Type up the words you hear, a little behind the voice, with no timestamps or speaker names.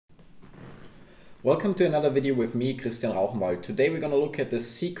Welcome to another video with me, Christian Rauchenwald. Today we're going to look at the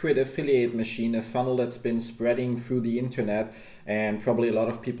secret affiliate machine, a funnel that's been spreading through the internet and probably a lot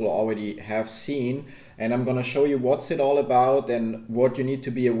of people already have seen. And I'm going to show you what's it all about and what you need to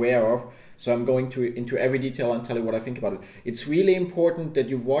be aware of. So I'm going into every detail and tell you what I think about it. It's really important that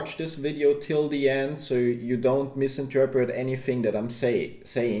you watch this video till the end so you don't misinterpret anything that I'm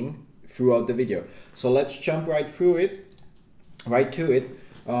saying throughout the video. So let's jump right to it.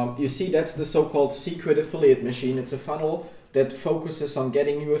 You see, that's the so-called secret affiliate machine. It's a funnel that focuses on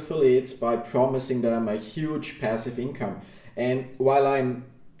getting new affiliates by promising them a huge passive income. And while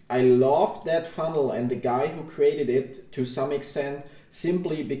I love that funnel and the guy who created it to some extent,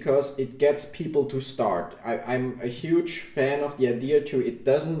 simply because it gets people to start. I'm a huge fan of the idea too. It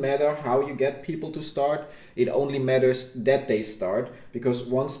doesn't matter how you get people to start. It only matters that they start, because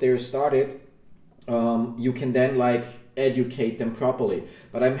once they're started, you can then educate them properly.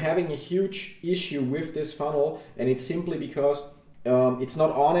 But I'm having a huge issue with this funnel, and it's simply because it's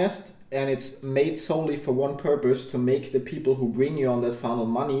not honest, and it's made solely for one purpose: to make the people who bring you on that funnel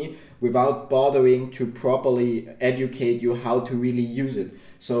money without bothering to properly educate you how to really use it.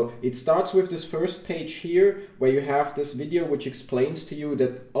 So it starts with this first page here, where you have this video which explains to you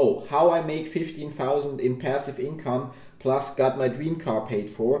that, oh, how I make 15,000 in passive income plus got my dream car paid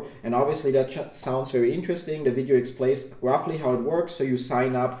for. And obviously that sounds very interesting. The video explains roughly how it works. So you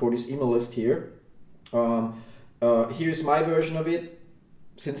sign up for this email list here. Here's my version of it.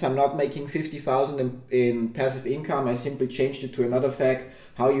 Since I'm not making 50,000 in passive income, I simply changed it to another fact: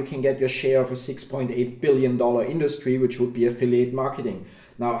 how you can get your share of a $6.8 billion industry, which would be affiliate marketing.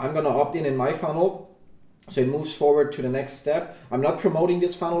 Now I'm going to opt in my funnel, so it moves forward to the next step. I'm not promoting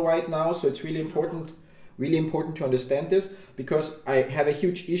this funnel right now, so it's really important to understand this, because I have a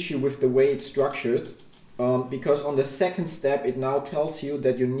huge issue with the way it's structured. Because on the second step, it now tells you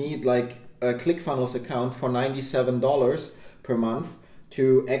that you need like a Clickfunnels account for $97 per month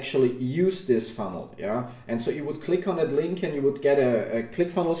to actually use this funnel. Yeah, and so you would click on that link and you would get a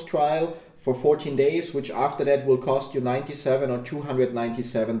Clickfunnels trial for 14 days, which after that will cost you $97 or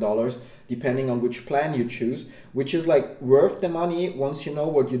 $297, depending on which plan you choose, which is like worth the money once you know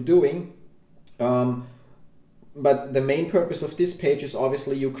what you're doing. But the main purpose of this page is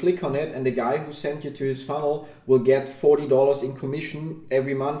obviously you click on it and the guy who sent you to his funnel will get $40 in commission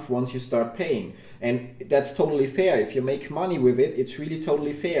every month once you start paying. And that's totally fair. If you make money with it, it's really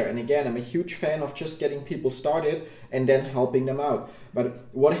totally fair. And again, I'm a huge fan of just getting people started and then helping them out. But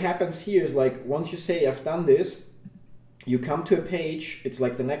what happens here is, like, once you say I've done this, you come to a page, it's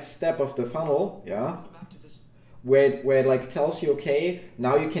like the next step of the funnel, yeah, where it like tells you, okay,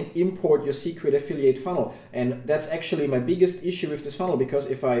 now you can import your secret affiliate funnel. And that's actually my biggest issue with this funnel, because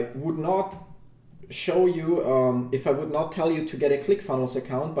if I would not show you, if I would not tell you to get a Clickfunnels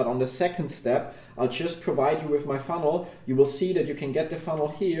account, but on the second step, I'll just provide you with my funnel, you will see that you can get the funnel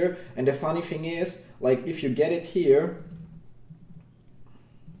here. And the funny thing is, like, if you get it here,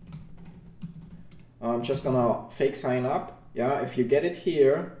 I'm just gonna fake sign up. Yeah, if you get it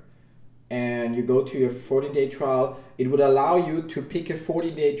here, and you go to your 14-day trial, it would allow you to pick a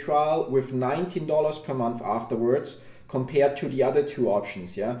 40-day trial with $19 per month afterwards, compared to the other two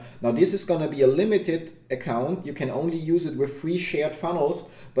options. Yeah. Now this is going to be a limited account. You can only use it with free shared funnels,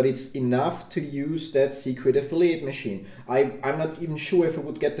 but it's enough to use that secret affiliate machine. I'm not even sure if I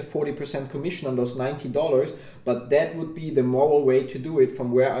would get the 40% commission on those $90, but that would be the moral way to do it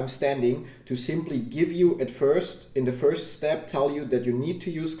from where I'm standing, to simply give you at first, in the first step, tell you that you need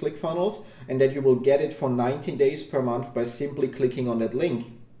to use Clickfunnels and that you will get it for 19 days per month by simply clicking on that link,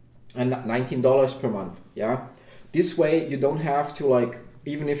 and $19 per month. Yeah. This way you don't have to, like,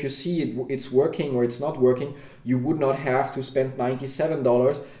 even if you see it's working or it's not working, you would not have to spend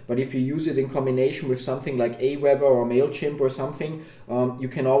 $97. But if you use it in combination with something like Aweber or MailChimp or something, you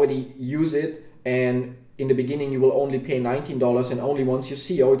can already use it, and in the beginning you will only pay $19, and only once you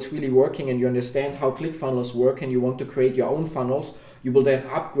see, oh, it's really working, and you understand how Clickfunnels work and you want to create your own funnels, you will then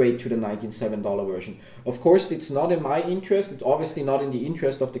upgrade to the $97 version. Of course, it's not in my interest. It's obviously not in the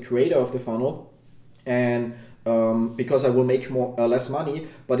interest of the creator of the funnel, and because I will make less money,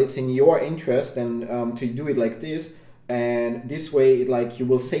 but it's in your interest and to do it like this. And this way, like, you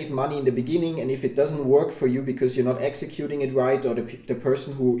will save money in the beginning, and if it doesn't work for you because you're not executing it right, or the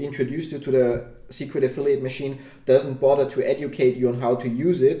person who introduced you to the secret affiliate machine doesn't bother to educate you on how to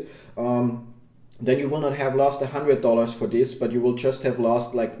use it, then you will not have lost $100 for this, but you will just have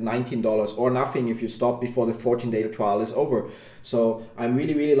lost like $19 or nothing if you stop before the 14-day trial is over. So I'm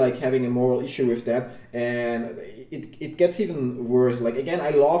really like having a moral issue with that, and it gets even worse. Like, again, I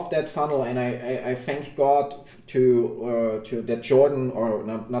love that funnel, and I thank God to that Jordan, or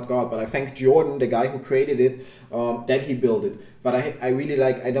not God, but I thank Jordan, the guy who created it, that he built it. But I really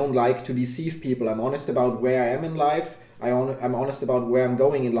like, I don't like to deceive people. I'm honest about where I am in life. I'm honest about where I'm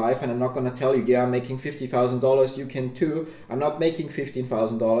going in life, and I'm not going to tell you, yeah, I'm making $50,000, you can too. I'm not making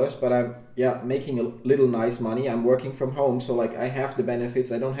 $15,000, but I'm making a little nice money. I'm working from home, so like I have the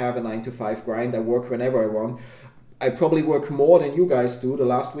benefits. I don't have a 9-to-5 grind. I work whenever I want. I probably work more than you guys do. The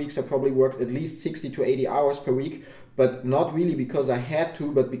last weeks I probably worked at least 60 to 80 hours per week, but not really because I had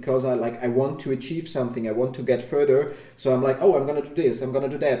to, but because I want to achieve something. I want to get further. So I'm like, oh, I'm gonna do this, I'm gonna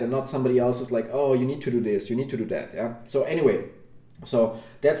do that, and not somebody else is like, oh, you need to do this, you need to do that. Yeah. So anyway, so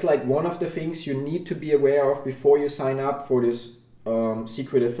that's like one of the things you need to be aware of before you sign up for this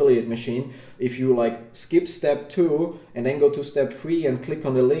secret affiliate machine. If you like skip step 2 and then go to step 3 and click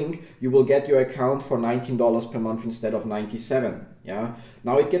on the link, you will get your account for $19 per month instead of $97. Yeah.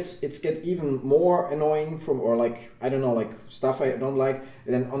 Now it gets even more annoying or like, I don't know, like stuff I don't like.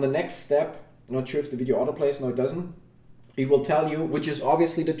 And then on the next step, I'm not sure if the video autoplays. No, it doesn't. It will tell you, which is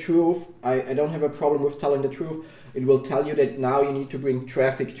obviously the truth. I don't have a problem with telling the truth. It will tell you that now you need to bring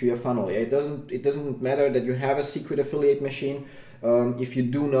traffic to your funnel. Yeah? It doesn't matter that you have a secret affiliate machine if you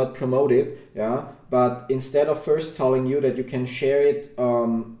do not promote it. Yeah. But instead of first telling you that you can share it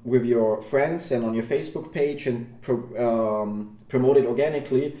with your friends and on your Facebook page and promote it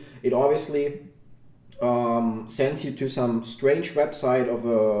organically, it obviously sends you to some strange website of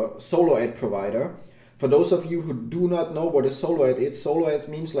a solo ad provider. For those of you who do not know what a solo ad is, solo ad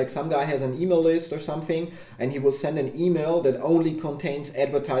means like some guy has an email list or something, and he will send an email that only contains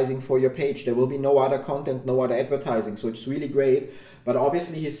advertising for your page. There will be no other content, no other advertising. So it's really great. But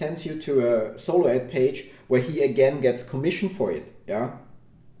obviously he sends you to a solo ad page where he again gets commission for it. Yeah.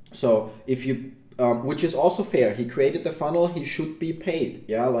 So if you which is also fair. He created the funnel, he should be paid.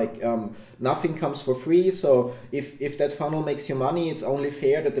 Yeah, like nothing comes for free. So if that funnel makes you money, it's only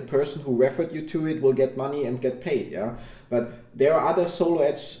fair that the person who referred you to it will get money and get paid. Yeah, but there are other solo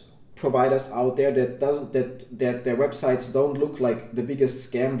ads providers out there that their websites don't look like the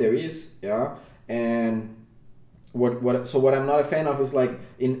biggest scam there is. Yeah, and what I'm not a fan of is like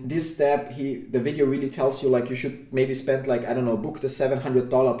in this step the video really tells you like you should maybe spend like, I don't know, book the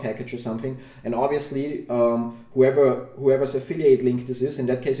 $700 package or something, and obviously whoever's affiliate link this is, in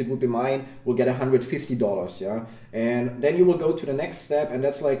that case it would be mine, will get $150. Yeah, and then you will go to the next step, and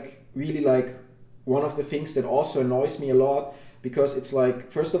that's like really like one of the things that also annoys me a lot, because it's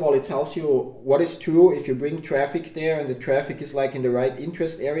like, first of all, it tells you what is true if you bring traffic there and the traffic is like in the right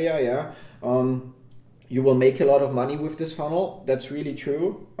interest area. Yeah, you will make a lot of money with this funnel. That's really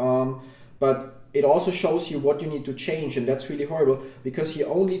true. But it also shows you what you need to change, and that's really horrible, because he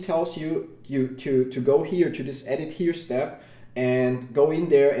only tells you to go here to this edit here step and go in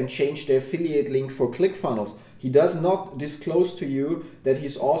there and change the affiliate link for Clickfunnels. He does not disclose to you that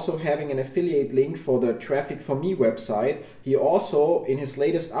he's also having an affiliate link for the Traffic for Me website. He also, in his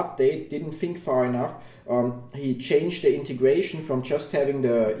latest update, didn't think far enough. He changed the integration from just having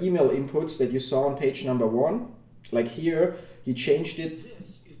the email inputs that you saw on page number 1. Like here, he changed it.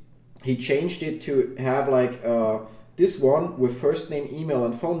 He changed it to have like this one with first name, email,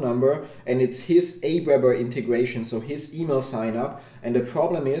 and phone number, and it's his Aweber integration, so his email sign up. And the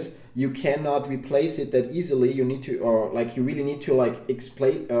problem is you cannot replace it that easily. You need to, or like you really need to like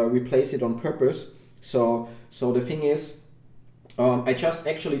replace it on purpose. So the thing is, I just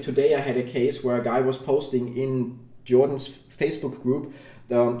actually today I had a case where a guy was posting in Jordan's Facebook group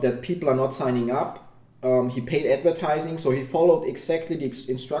that people are not signing up. He paid advertising, so he followed exactly the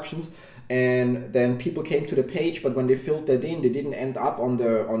instructions, and then people came to the page, but when they filled that in, they didn't end up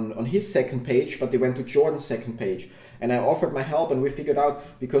on his second page, but they went to Jordan's second page. And I offered my help, and we figured out,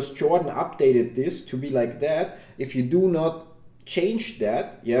 because Jordan updated this to be like that, if you do not change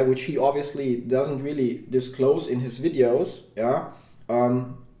that, yeah, which he obviously doesn't really disclose in his videos, yeah,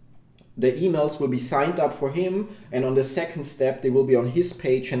 the emails will be signed up for him, and on the second step they will be on his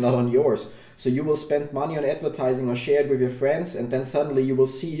page and not on yours. So you will spend money on advertising or share it with your friends, and then suddenly you will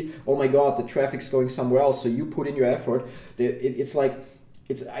see, oh my god, the traffic's going somewhere else. So you put in your effort. It's like,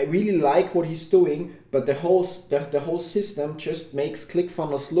 I really like what he's doing, but the whole system just makes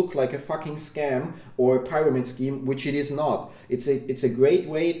ClickFunnels look like a fucking scam or a pyramid scheme, which it is not. It's a great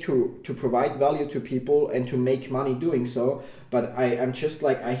way to provide value to people and to make money doing so. But I'm just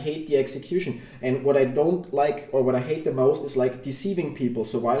like, I hate the execution. And what I don't like, or what I hate the most, is like deceiving people.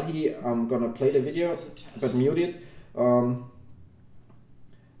 So while I'm gonna play the video, but mute it.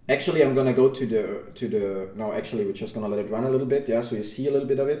 Actually, I'm gonna go to the no, actually we're just gonna let it run a little bit, yeah, so you see a little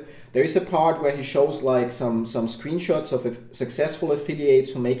bit of it. There is a part where he shows like some screenshots of successful affiliates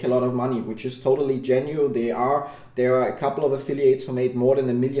who make a lot of money, which is totally genuine. There are a couple of affiliates who made more than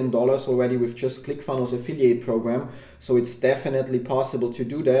 $1 million already with just ClickFunnels affiliate program, so it's definitely possible to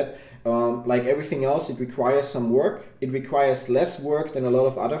do that. Like everything else, it requires some work. It requires less work than a lot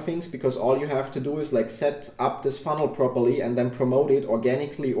of other things, because all you have to do is like set up this funnel properly and then promote it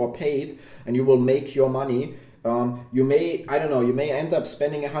organically or paid, and you will make your money. You may, I don't know, you may end up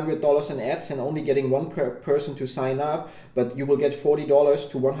spending $100 in ads and only getting one person to sign up, but you will get $40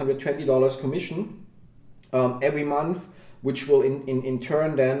 to $120 commission every month, which will in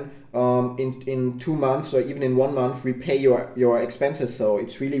turn then in 2 months or even in 1 month repay your expenses. So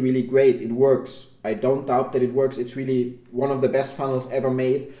it's really, really great. It works. I don't doubt that it works. It's really one of the best funnels ever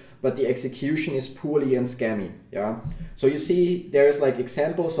made, but the execution is poorly and scammy. Yeah. So you see there's like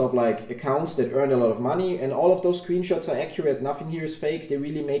examples of like accounts that earn a lot of money, and all of those screenshots are accurate. Nothing here is fake. They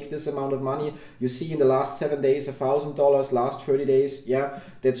really make this amount of money. You see in the last 7 days $1,000, last 30 days. Yeah,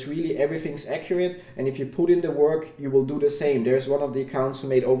 that's really, everything's accurate. And if you put in the work, you will do the same. There's one of the accounts who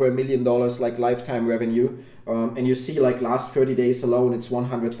made over $1 million like lifetime revenue. And you see like last 30 days alone, it's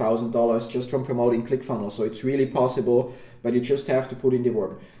 $100,000 just from promoting ClickFunnels. So it's really possible, but you just have to put in the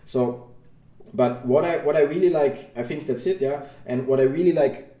work. So, but what I really like, I think that's it, yeah. And what I really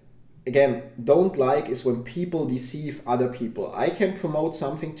like, again, don't like, is when people deceive other people. I can promote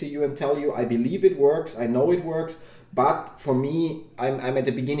something to you and tell you, I believe it works, I know it works, but for me, I'm at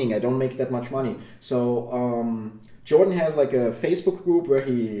the beginning, I don't make that much money. So Jordan has like a Facebook group where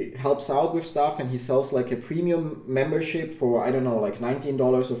he helps out with stuff, and he sells like a premium membership for, I don't know, like $19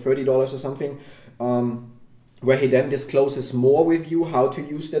 or $30 or something, where he then discloses more with you how to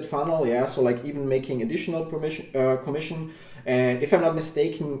use that funnel. Yeah, so like even making additional commission. And if I'm not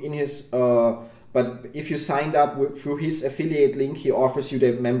mistaken, in his but if you signed up through his affiliate link, he offers you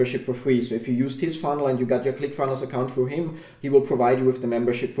the membership for free. So if you used his funnel and you got your ClickFunnels account through him, he will provide you with the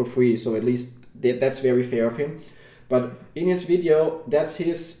membership for free. So at least that's very fair of him. But in his video, that's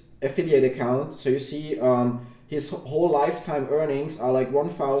his affiliate account. So you see his whole lifetime earnings are like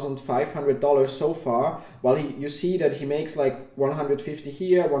 $1,500 so far, while you see that he makes like 150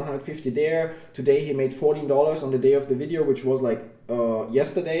 here, 150 there. Today he made $14 on the day of the video, which was like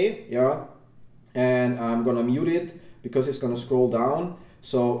yesterday, yeah. And I'm gonna mute it because it's gonna scroll down.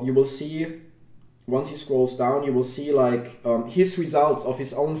 So you will see, once he scrolls down, you will see like his results of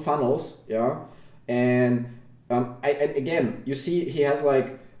his own funnels, yeah. And and again, you see he has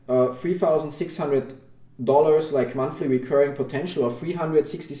like $3,600 like monthly recurring potential, or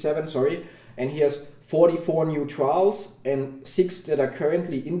 367, sorry, and he has 44 new trials and 6 that are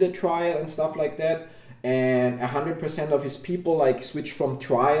currently in the trial and stuff like that. And 100% of his people like switch from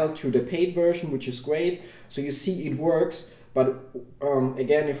trial to the paid version, which is great. So you see it works. But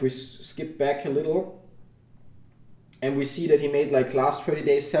again, if we skip back a little, and we see that he made like last 30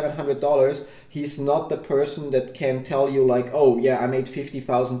 days $700, he's not the person that can tell you like, oh yeah, I made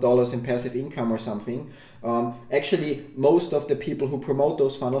 $50,000 in passive income or something. Actually, most of the people who promote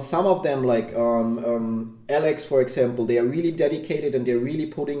those funnels, some of them like Alex, for example, they are really dedicated and they're really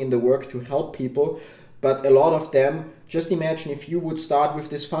putting in the work to help people. But a lot of them, just imagine if you would start with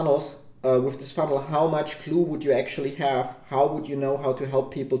this funnel, how much clue would you actually have? How would you know how to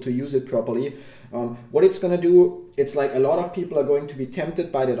help people to use it properly? What it's going to do, it's like a lot of people are going to be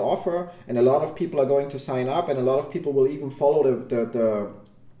tempted by that offer, and a lot of people are going to sign up, and a lot of people will even follow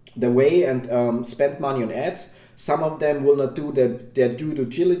the way and spend money on ads. Some of them will not do their due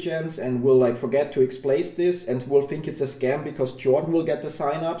diligence and will like forget to explain this and will think it's a scam because Jordan will get the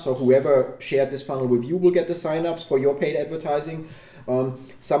signups, or whoever shared this funnel with you will get the signups for your paid advertising.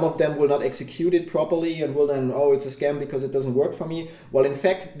 Some of them will not execute it properly and will then, oh, it's a scam because it doesn't work for me. Well, in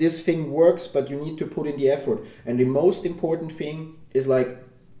fact, this thing works, but you need to put in the effort. And the most important thing is like,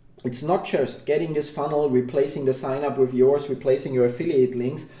 it's not just getting this funnel, replacing the sign up with yours, replacing your affiliate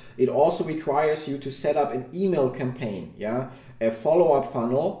links. It also requires you to set up an email campaign, yeah, a follow-up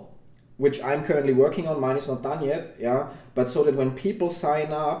funnel, which I'm currently working on. Mine is not done yet, yeah, but so that when people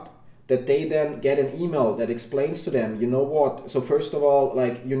sign up, that they then get an email that explains to them, you know what, so first of all,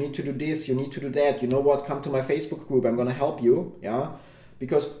 like, you need to do this, you need to do that, you know what, come to my Facebook group, I'm gonna help you, yeah.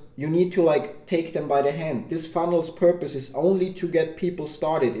 because you need to like take them by the hand. This funnel's purpose is only to get people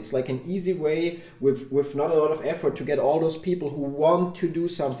started. It's like an easy way with not a lot of effort to get all those people who want to do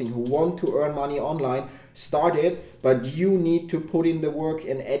something, who want to earn money online, started, but you need to put in the work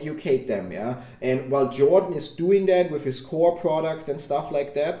and educate them, yeah. And while Jordan is doing that with his core product and stuff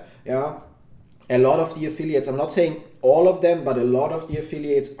like that, yeah, a lot of the affiliates, I'm not saying all of them, but a lot of the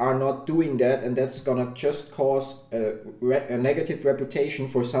affiliates are not doing that, and that's gonna just cause a negative reputation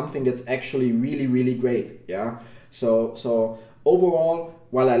for something that's actually really, really great, yeah. So overall,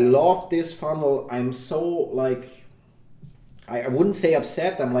 while I love this funnel, I'm so like, I wouldn't say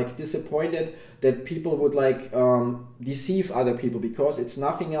upset, I'm like disappointed that people would like deceive other people, because it's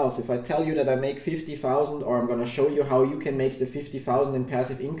nothing else. If I tell you that I make 50,000, or I'm gonna show you how you can make the 50,000 in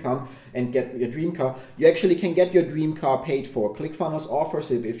passive income and get your dream car, you actually can get your dream car paid for. Clickfunnels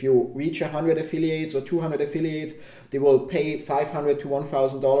offers it. If you reach 100 affiliates or 200 affiliates, they will pay $500 to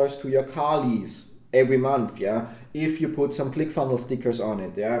 $1,000 to your car lease every month, yeah, if you put some Clickfunnels stickers on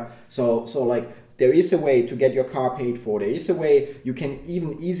it, yeah. So like, there is a way to get your car paid for. There is a way you can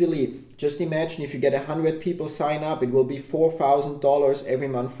even easily, just imagine if you get 100 people sign up, it will be $4,000 every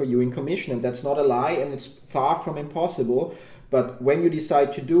month for you in commission. And that's not a lie, and it's far from impossible. But when you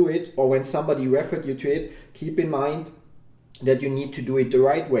decide to do it, or when somebody referred you to it, keep in mind that you need to do it the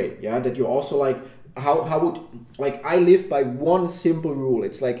right way. Yeah, that you also like, how would, like, I live by one simple rule.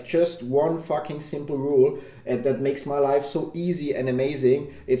 It's like just one fucking simple rule, and that makes my life so easy and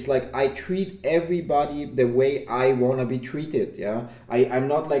amazing. It's like, I treat everybody the way I want to be treated, yeah. I'm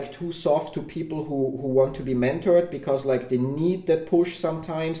not like too soft to people who want to be mentored, because like they need that push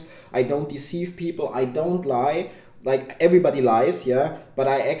sometimes. I don't deceive people, I don't lie. Like, everybody lies, yeah, but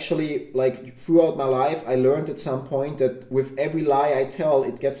I actually, like, throughout my life, I learned at some point that with every lie I tell,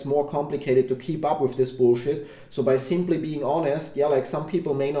 it gets more complicated to keep up with this bullshit. So by simply being honest, yeah, like, some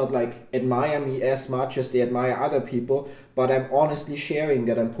people may not like admire me as much as they admire other people, but I'm honestly sharing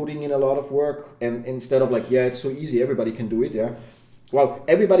that I'm putting in a lot of work, and instead of like, yeah, it's so easy, everybody can do it, yeah. Well,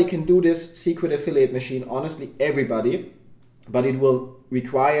 everybody can do this secret affiliate machine, honestly, everybody, but it will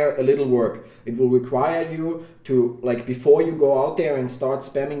require a little work. It will require you to, like, before you go out there and start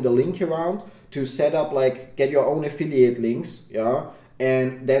spamming the link around, to set up, like, get your own affiliate links, yeah,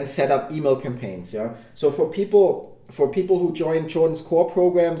 and then set up email campaigns, yeah. So for people who join Jordan's core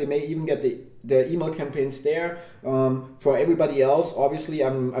program, they may even get the email campaigns there. For everybody else, obviously,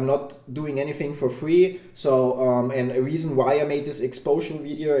 I'm not doing anything for free. So and a reason why I made this exposure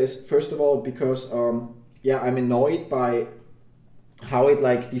video is, first of all, because yeah, I'm annoyed by how it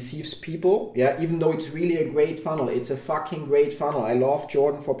like deceives people, yeah, even though it's really a great funnel. It's a fucking great funnel. I love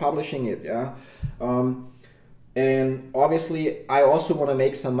Jordan for publishing it, yeah. And obviously I also want to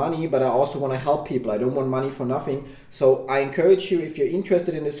make some money, but I also want to help people. I don't want money for nothing. So I encourage you, if you're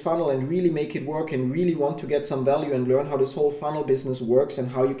interested in this funnel and really make it work and really want to get some value and learn how this whole funnel business works and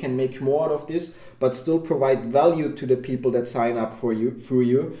how you can make more out of this, but still provide value to the people that sign up for you through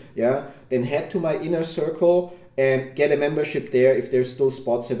you, yeah, then head to my inner circle and get a membership there if there's still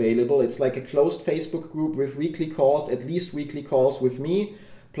spots available. It's like a closed Facebook group with weekly calls, at least weekly calls with me,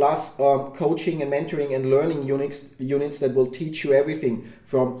 plus coaching and mentoring and learning units that will teach you everything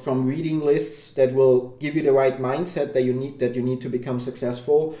from reading lists that will give you the right mindset that you need to become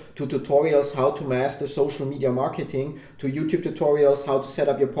successful, to tutorials how to master social media marketing, to YouTube tutorials how to set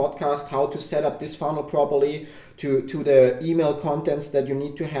up your podcast, how to set up this funnel properly, to the email contents that you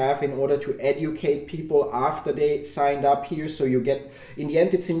need to have in order to educate people after they signed up here. So you get, in the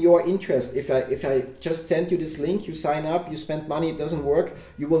end, it's in your interest. If I just send you this link, you sign up, you spend money, it doesn't work,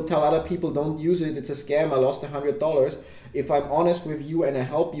 you will tell other people, don't use it, it's a scam, I lost $100. If I'm honest with you and I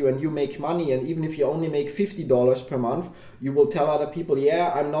help you and you make money, and even if you only make $50 per month, you will tell other people,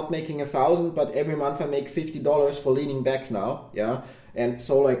 yeah, I'm not making 1,000, but every month I make $50 for leaning back now, yeah. And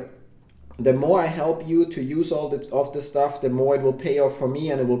so like, the more I help you to use all of the stuff, the more it will pay off for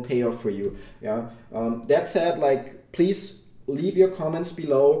me and it will pay off for you, yeah. That said, like, please leave your comments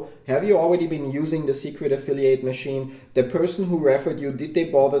below. Have you already been using the secret affiliate machine? The person who referred you, did they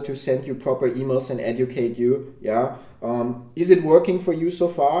bother to send you proper emails and educate you? Yeah. Is it working for you so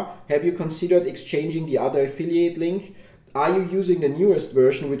far? Have you considered exchanging the other affiliate link? Are you using the newest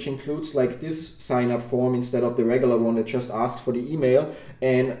version, which includes like this sign up form instead of the regular one that just asks for the email?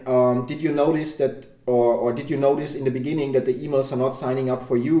 And did you notice that, or did you notice in the beginning that the emails are not signing up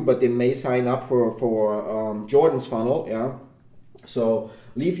for you, but they may sign up for Jordan's funnel? Yeah. So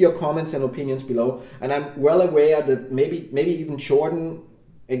leave your comments and opinions below. And I'm well aware that maybe even Jordan,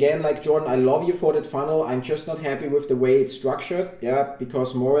 again, like Jordan, I love you for that funnel. I'm just not happy with the way it's structured. Yeah,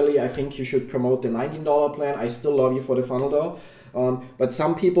 because morally, I think you should promote the $19 plan. I still love you for the funnel though. But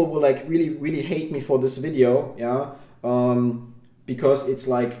some people will like really hate me for this video, yeah, because it's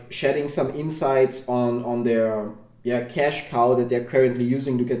like shedding some insights on their cash cow that they're currently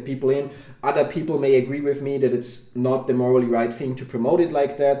using to get people in. Other people may agree with me that it's not the morally right thing to promote it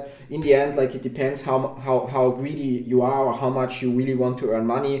like that. In the end, like, it depends how greedy you are or how much you really want to earn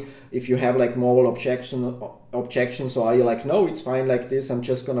money. If you have like moral objections, or are you like, no, it's fine like this, I'm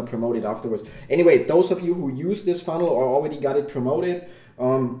just gonna promote it afterwards. Anyway, those of you who use this funnel or already got it promoted,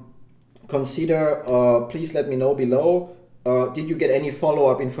 consider, please let me know below. Did you get any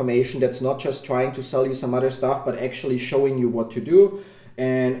follow-up information that's not just trying to sell you some other stuff, but actually showing you what to do?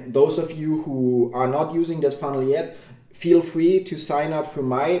 And those of you who are not using that funnel yet, feel free to sign up for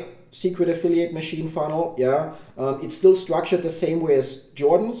my secret affiliate machine funnel. Yeah, it's still structured the same way as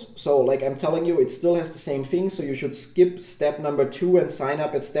Jordan's. So like I'm telling you, it still has the same thing. So you should skip step number 2 and sign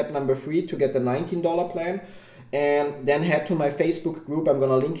up at step number 3 to get the $19 plan. And then head to my Facebook group. I'm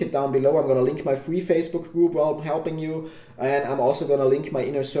gonna link it down below. I'm gonna link my free Facebook group while I'm helping you. And I'm also gonna link my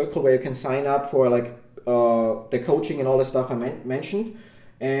inner circle where you can sign up for like the coaching and all the stuff I mentioned.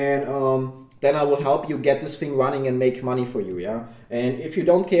 And then I will help you get this thing running and make money for you, yeah? And if you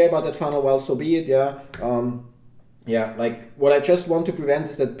don't care about that funnel, well, so be it, yeah? Yeah, like what I just want to prevent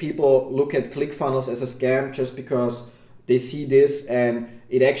is that people look at Clickfunnels as a scam just because they see this, and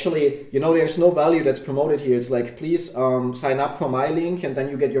it actually, you know, there's no value that's promoted here. It's like, please sign up for my link, and then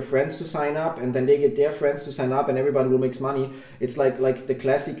you get your friends to sign up, and then they get their friends to sign up, and everybody will make money. It's like the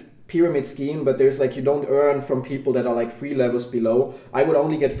classic pyramid scheme, but there's like, you don't earn from people that are like 3 levels below. I would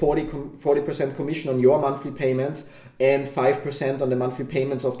only get 40% commission on your monthly payments and 5% on the monthly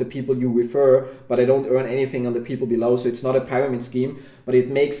payments of the people you refer, but I don't earn anything on the people below. So it's not a pyramid scheme, but it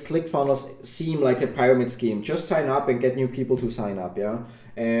makes Clickfunnels seem like a pyramid scheme. Just sign up and get new people to sign up, yeah?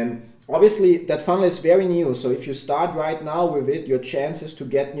 And obviously that funnel is very new, so if you start right now with it, your chances to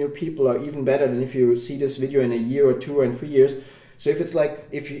get new people are even better than if you see this video in a year or 2 and 3 years. So if it's like,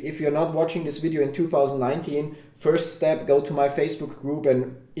 if you're not watching this video in 2019, first step, go to my Facebook group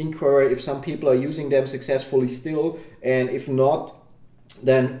and inquire if some people are using them successfully still, and if not,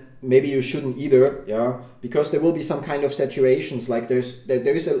 then maybe you shouldn't either, yeah, because there will be some kind of saturations. Like there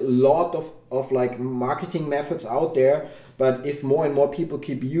is a lot of like marketing methods out there, but if more and more people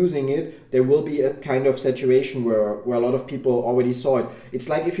keep using it, there will be a kind of saturation where a lot of people already saw it. It's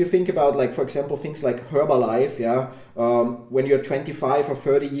like if you think about, like, for example, things like Herbalife, yeah, when you're 25 or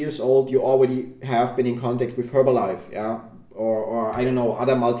 30 years old, you already have been in contact with Herbalife, yeah, or I don't know,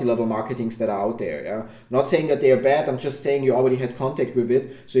 other multi-level marketings that are out there, yeah. Not saying that they are bad, I'm just saying you already had contact with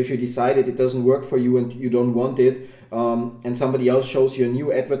it. So if you decided it doesn't work for you and you don't want it, and somebody else shows you a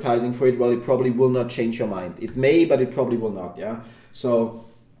new advertising for it, well, it probably will not change your mind. It may, but it probably will not, yeah. So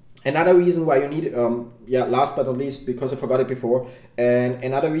another reason why you need, last but not least, because I forgot it before, and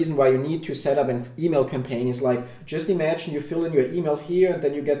another reason why you need to set up an email campaign is like, just imagine you fill in your email here, and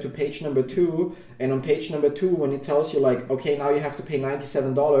then you get to page number 2, and on page number 2, when it tells you like, okay, now you have to pay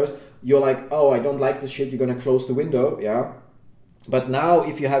 $97, you're like, oh, I don't like this shit, you're gonna close the window, yeah. But now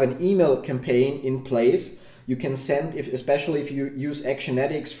if you have an email campaign in place, you can send, especially if you use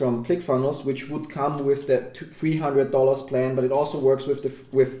Actionetics from Clickfunnels, which would come with the $300 plan, but it also works with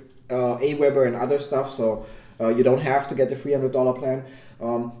Aweber and other stuff, so you don't have to get the $300 plan.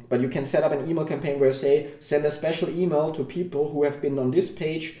 But you can set up an email campaign where, say, send a special email to people who have been on this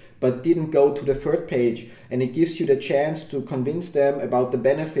page but didn't go to the 3rd page, and it gives you the chance to convince them about the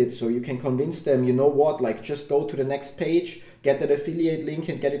benefits. So you can convince them, you know what, like, just go to the next page, get that affiliate link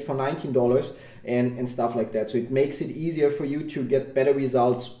and get it for $19 and stuff like that. So it makes it easier for you to get better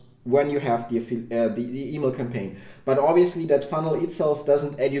results when you have the email campaign. But obviously that funnel itself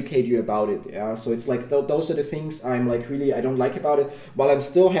doesn't educate you about it, yeah. So it's like those are the things I'm like, really, I don't like about it. While I'm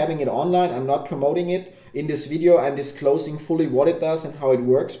still having it online, I'm not promoting it. In this video, I'm disclosing fully what it does and how it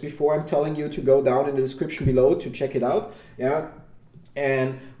works before I'm telling you to go down in the description below to check it out, yeah.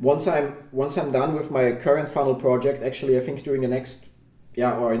 And once I'm done with my current funnel project, actually I think during the next,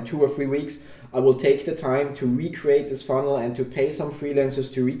 or in 2 or 3 weeks, I will take the time to recreate this funnel and to pay some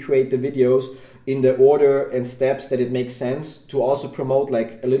freelancers to recreate the videos in the order and steps that it makes sense, to also promote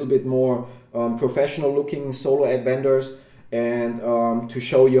like a little bit more professional looking solo ad vendors, and to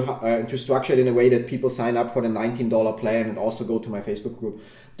show you how, to structure it in a way that people sign up for the $19 plan and also go to my Facebook group.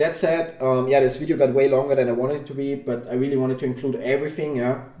 That said, this video got way longer than I wanted it to be, but I really wanted to include everything,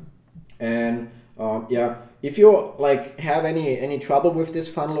 yeah. And if you like have any trouble with this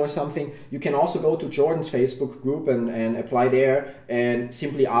funnel or something, you can also go to Jordan's Facebook group and apply there and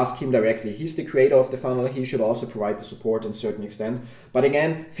simply ask him directly. He's the creator of the funnel. He should also provide the support in a certain extent. But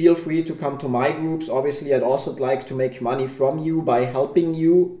again, feel free to come to my groups. Obviously, I'd also like to make money from you by helping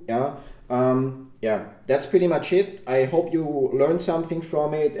you. Yeah, that's pretty much it. I hope you learned something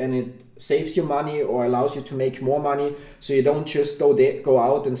from it and it saves you money or allows you to make more money, so you don't just go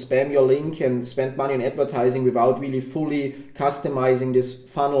out and spam your link and spend money on advertising without really fully customizing this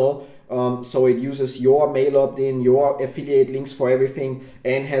funnel, so it uses your mail opt-in, your affiliate links for everything,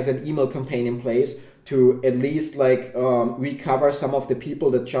 and has an email campaign in place to at least like recover some of the people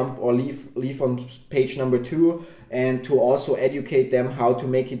that jump or leave on page number 2, and to also educate them how to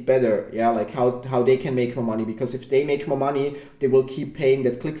make it better. Yeah, like how they can make more money, because if they make more money, they will keep paying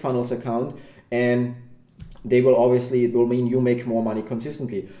that Clickfunnels account, and it will mean you make more money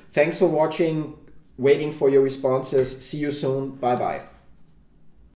consistently. Thanks for watching, waiting for your responses. See you soon. Bye bye.